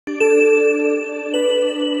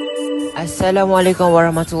Assalamualaikum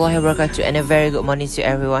warahmatullahi wabarakatuh, and a very good morning to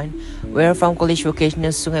everyone. We are from Kolej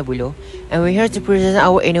Vokasional Sungai Buloh, and we're here to present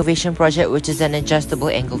our innovation project, which is an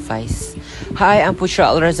adjustable angle vise. Hi, I'm Putera,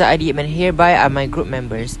 Al-Razzaq, Adib, and hereby are my group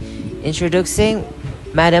members. Introducing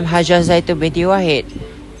Madam Hajah Zaiton Binti Wahid,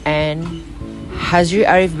 and Hazriq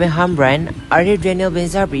Arief bin Hamran, Arief Danieal bin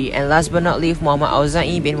Zabri, and last but not least, Muhammad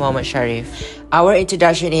Auzaie bin Muhammad Sharif. Our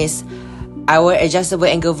introduction is our adjustable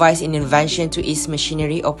angle vise in invention to its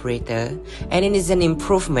machinery operator, and it is an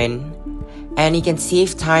improvement and it can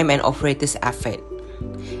save time and operator's effort.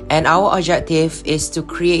 And our objective is to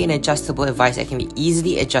create an adjustable vise that can be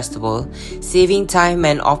easily adjustable, saving time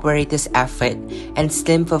and operator's effort and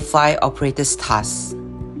simplify operator's tasks.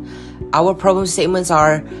 Our problem statements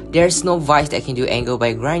are: there's no vise that can do angle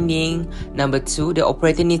by grinding. Number 2, the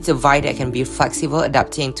operator needs a vise that can be flexible,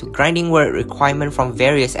 adapting to grinding work requirement from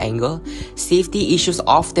various angles. Safety issues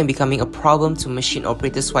often becoming a problem to machine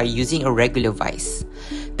operators while using a regular vise.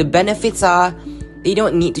 The benefits are: they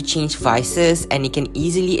don't need to change vices and it can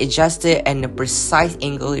easily adjust it and the precise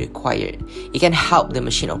angle required. It can help the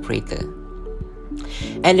machine operator.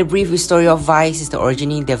 And the brief story of vise is the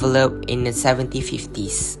originally developed in the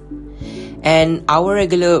 1750s. And our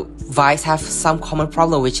regular vise have some common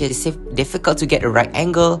problem, which is difficult to get the right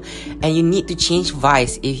angle, and you need to change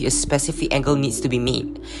vise if a specific angle needs to be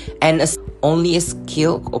made. And only a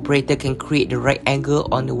skilled operator can create the right angle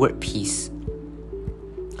on the workpiece.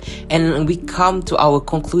 And we come to our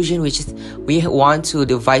conclusion, which is we want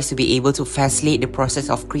the vise to be able to facilitate the process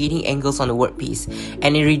of creating angles on the workpiece,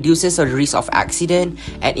 and it reduces the risk of accident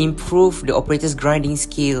and improve the operator's grinding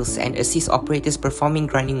skills and assist operators performing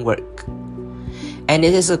grinding work. And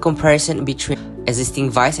this is a comparison between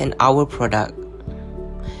existing vise and our product.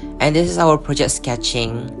 And this is our project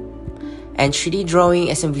sketching and 3D drawing,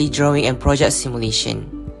 assembly drawing, and project simulation.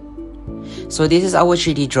 So this is our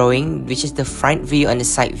 3D drawing, which is the front view and the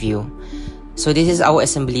side view. So this is our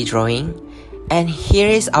assembly drawing, and here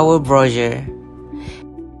is our brochure.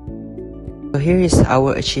 So here is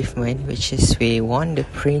our achievement, which is we won the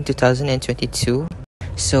Print 2022.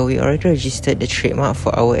 So we already registered the trademark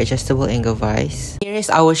for our adjustable angle vise. Here is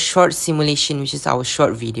our short simulation, which is our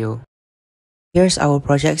short video. Here's our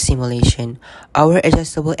project simulation. Our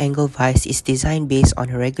adjustable angle vise is designed based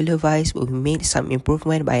on a regular vise, but we made some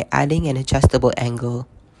improvement by adding an adjustable angle.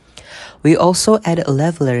 We also added a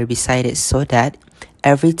leveler beside it so that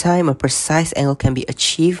every time a precise angle can be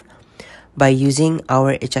achieved by using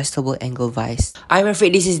our adjustable angle vise. I'm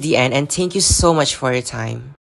afraid this is the end, and thank you so much for your time.